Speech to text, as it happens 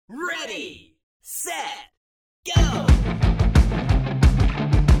Ready, set, go!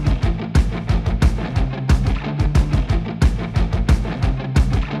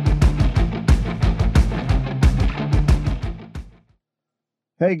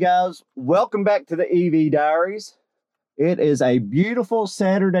 Hey guys, welcome back to the EV Diaries. It is a beautiful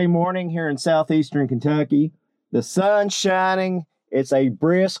Saturday morning here in southeastern Kentucky. The sun's shining. It's a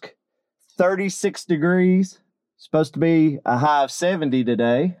brisk 36 degrees. Supposed to be a high of 70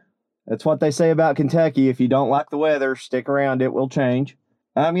 today. That's what they say about Kentucky. If you don't like the weather, stick around, it will change.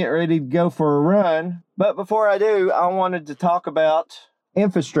 I'm getting ready to go for a run, but before I do, I wanted to talk about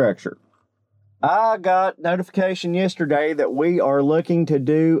infrastructure. I got notification yesterday that we are looking to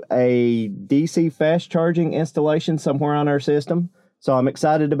do a DC fast charging installation somewhere on our system. So I'm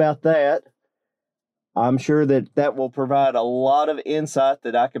excited about that. I'm sure that that will provide a lot of insight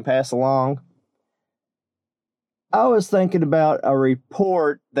that I can pass along. I was thinking about a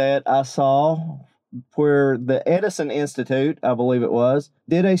report that I saw where the Edison Institute, I believe it was,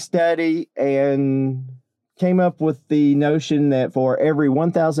 did a study and came up with the notion that for every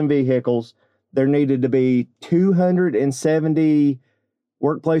 1,000 vehicles, there needed to be 270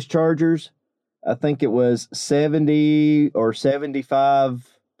 workplace chargers. I think it was 70 or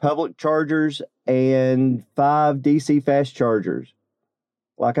 75 public chargers and 5 DC fast chargers.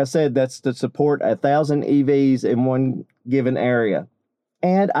 Like I said, that's to support 1,000 EVs in one given area.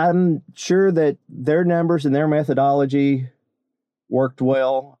 And I'm sure that their numbers and their methodology worked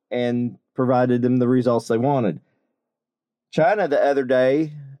well and provided them the results they wanted. China the other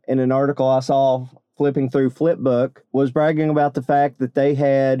day, in an article I saw flipping through Flipbook, was bragging about the fact that they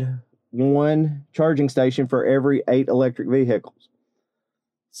had one charging station for every 8 electric vehicles.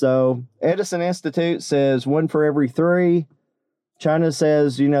 So Edison Institute says 1 for every 3. China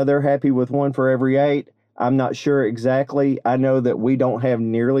says, they're happy with 1 for every 8. I'm not sure exactly. I know that we don't have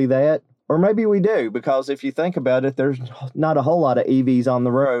nearly that. Or maybe we do, because if you think about it, there's not a whole lot of EVs on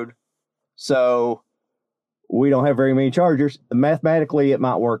the road. So we don't have very many chargers. Mathematically, it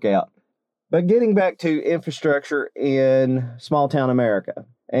might work out. But getting back to infrastructure in small town America.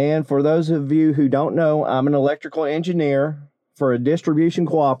 And for those of you who don't know, I'm an electrical engineer for a distribution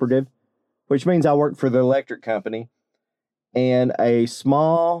cooperative, which means I work for the electric company. And a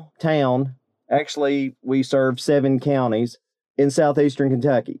small town, actually we serve 7 counties in southeastern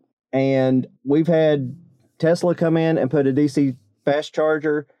Kentucky. And we've had Tesla come in and put a DC fast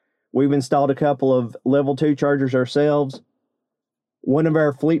charger. We've installed a couple of level 2 chargers ourselves. One of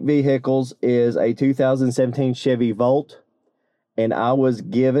our fleet vehicles is a 2017 Chevy Volt, and I was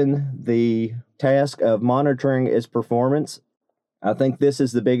given the task of monitoring its performance. I think this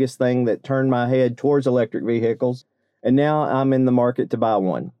is the biggest thing that turned my head towards electric vehicles, and now I'm in the market to buy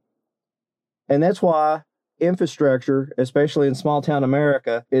one. And that's why infrastructure, especially in small town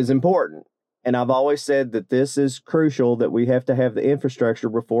America, is important. And I've always said that this is crucial, that we have to have the infrastructure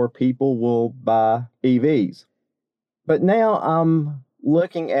before people will buy EVs. But now I'm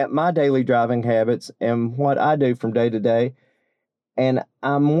looking at my daily driving habits and what I do from day to day, and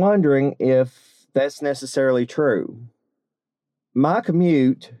I'm wondering if that's necessarily true. My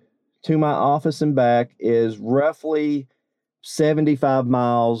commute to my office and back is roughly 75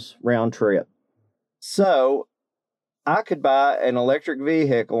 miles round trip. So I could buy an electric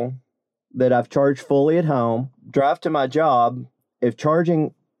vehicle that I've charged fully at home, drive to my job. If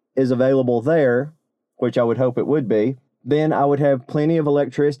charging is available there, which I would hope it would be, then I would have plenty of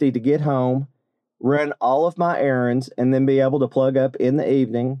electricity to get home, run all of my errands, and then be able to plug up in the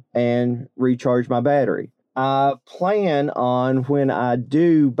evening and recharge my battery. I plan on, when I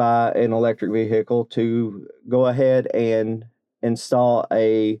do buy an electric vehicle, to go ahead and install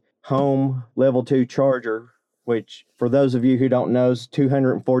a home level 2 charger, which for those of you who don't know is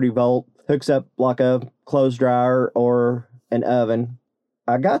 240 volt, hooks up like a clothes dryer or an oven.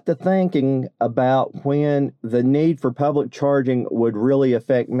 I got to thinking about when the need for public charging would really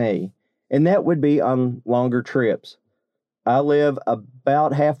affect me, and that would be on longer trips. I live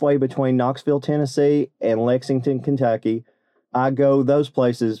about halfway between Knoxville, Tennessee and Lexington, Kentucky. I go those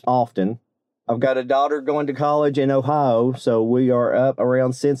places often. I've got a daughter going to college in Ohio, so we are up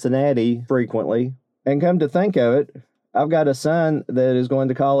around Cincinnati frequently. And come to think of it, I've got a son that is going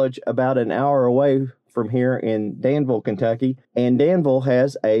to college about an hour away from here in Danville, Kentucky. And Danville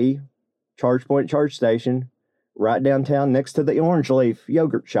has a ChargePoint charge station right downtown next to the Orange Leaf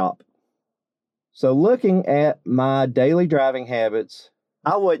yogurt shop. So looking at my daily driving habits,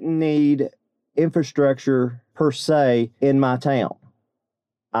 I wouldn't need infrastructure per se in my town.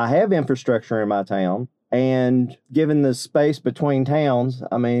 I have infrastructure in my town, and given the space between towns,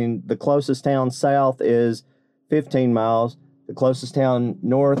 the closest town south is 15 miles. The closest town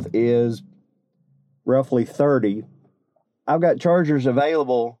north is roughly 30. I've got chargers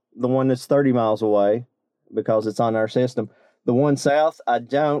available, the one that's 30 miles away, because it's on our system. The one south, I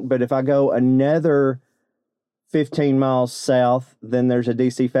don't, but if I go another 15 miles south, then there's a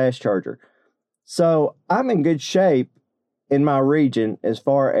DC fast charger. So I'm in good shape in my region as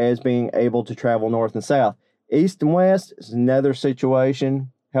far as being able to travel north and south. East and west is another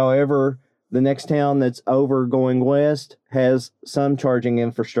situation. However, the next town that's over going west has some charging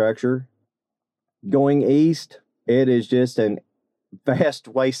infrastructure. Going east, it is just an vast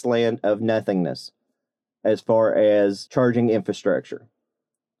wasteland of nothingness as far as charging infrastructure.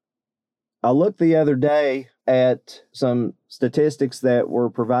 I looked the other day at some statistics that were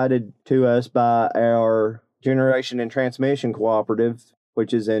provided to us by our Generation and Transmission Cooperative,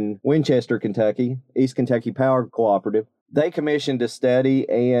 which is in Winchester, Kentucky, East Kentucky Power Cooperative. They commissioned a study,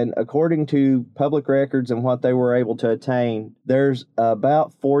 and according to public records and what they were able to attain, there's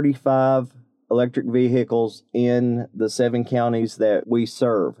about 45 electric vehicles in the 7 counties that we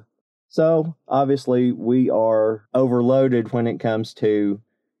serve. So, obviously, we are overloaded when it comes to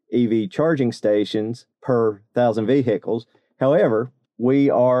EV charging stations per 1,000 vehicles. However, we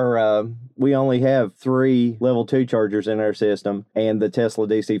only have 3 level 2 chargers in our system and the Tesla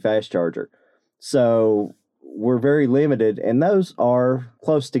DC fast charger. So we're very limited, and those are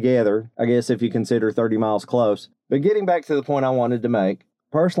close together, I guess, if you consider 30 miles close. But getting back to the point I wanted to make,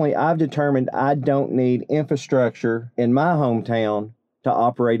 personally, I've determined I don't need infrastructure in my hometown to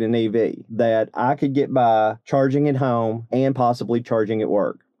operate an EV, that I could get by charging at home and possibly charging at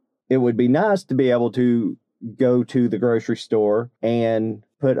work. It would be nice to be able to go to the grocery store and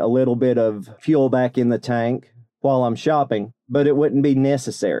put a little bit of fuel back in the tank while I'm shopping, but it wouldn't be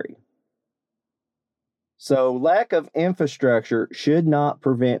necessary. So lack of infrastructure should not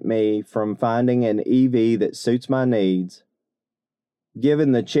prevent me from finding an EV that suits my needs.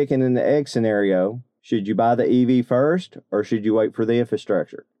 Given the chicken and the egg scenario, should you buy the EV first or should you wait for the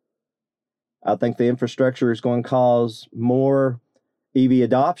infrastructure? I think the infrastructure is going to cause more EV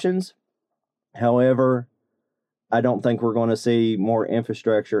adoptions. However, I don't think we're going to see more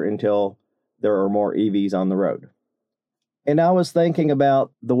infrastructure until there are more EVs on the road. And I was thinking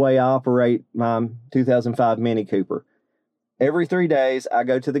about the way I operate my 2005 Mini Cooper. Every 3 days, I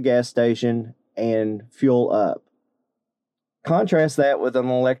go to the gas station and fuel up. Contrast that with an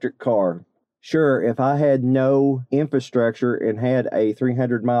electric car. Sure, if I had no infrastructure and had a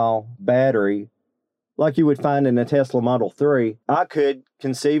 300-mile battery, like you would find in a Tesla Model 3, I could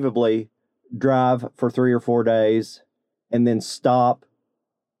conceivably drive for 3 or 4 days and then stop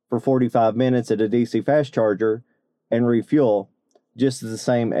for 45 minutes at a DC fast charger and refuel, just the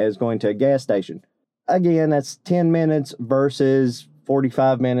same as going to a gas station. Again, that's 10 minutes versus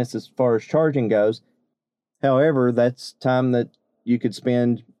 45 minutes as far as charging goes. However, that's time that you could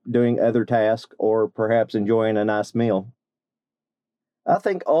spend doing other tasks or perhaps enjoying a nice meal. I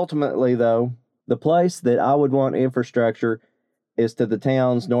think ultimately, though, the place that I would want infrastructure is to the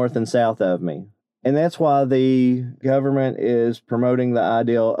towns north and south of me. And that's why the government is promoting the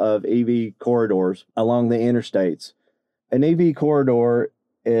ideal of EV corridors along the interstates. An EV corridor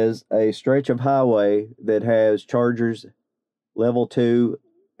is a stretch of highway that has chargers level 2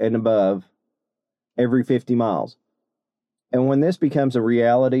 and above every 50 miles. And when this becomes a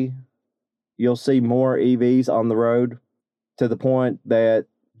reality, you'll see more EVs on the road to the point that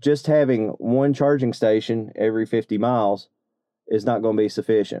just having one charging station every 50 miles is not going to be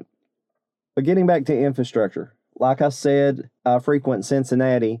sufficient. But getting back to infrastructure, like I said, I frequent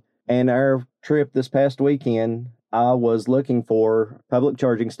Cincinnati, and our trip this past weekend, I was looking for public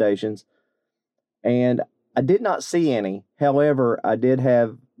charging stations, and I did not see any. However, I did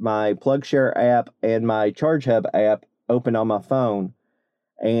have my PlugShare app and my ChargeHub app open on my phone,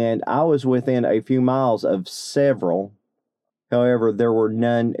 and I was within a few miles of several. However, there were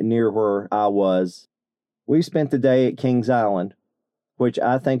none near where I was. We spent the day at Kings Island, which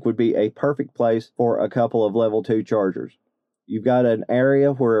I think would be a perfect place for a couple of level 2 chargers. You've got an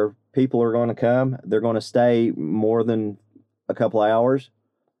area where people are going to come. They're going to stay more than a couple hours.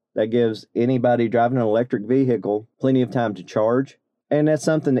 That gives anybody driving an electric vehicle plenty of time to charge. And that's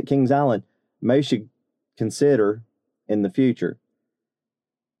something that Kings Island should consider in the future.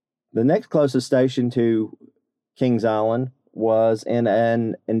 The next closest station to Kings Island was in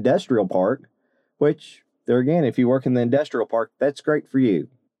an industrial park, which, there again, if you work in the industrial park, that's great for you.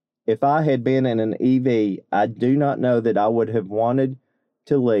 If I had been in an EV, I do not know that I would have wanted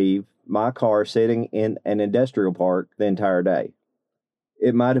to leave my car sitting in an industrial park the entire day.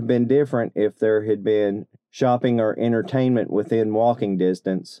 It might have been different if there had been shopping or entertainment within walking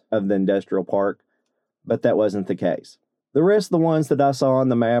distance of the industrial park, but that wasn't the case. The rest of the ones that I saw on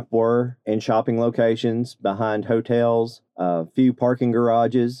the map were in shopping locations, behind hotels, a few parking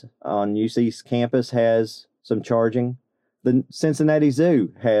garages on UC's campus has some charging. The Cincinnati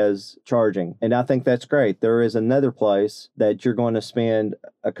Zoo has charging, and I think that's great. There is another place that you're going to spend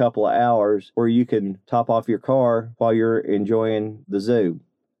a couple of hours where you can top off your car while you're enjoying the zoo.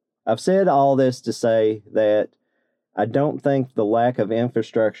 I've said all this to say that I don't think the lack of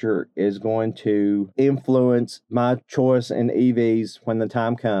infrastructure is going to influence my choice in EVs when the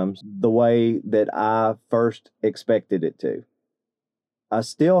time comes the way that I first expected it to. I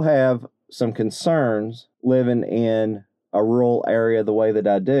still have some concerns living in a rural area the way that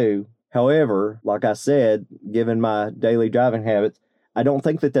I do. However, like I said, given my daily driving habits, I don't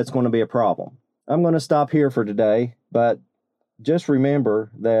think that that's going to be a problem. I'm going to stop here for today, but just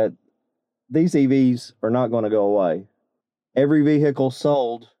remember that these EVs are not going to go away. Every vehicle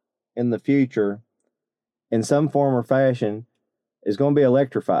sold in the future in some form or fashion is going to be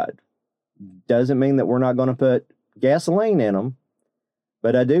electrified. Doesn't mean that we're not going to put gasoline in them,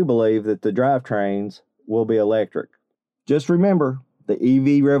 but I do believe that the drivetrains will be electric. Just remember, the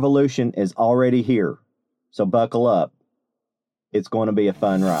EV revolution is already here, so buckle up. It's going to be a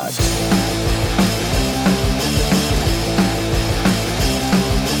fun ride.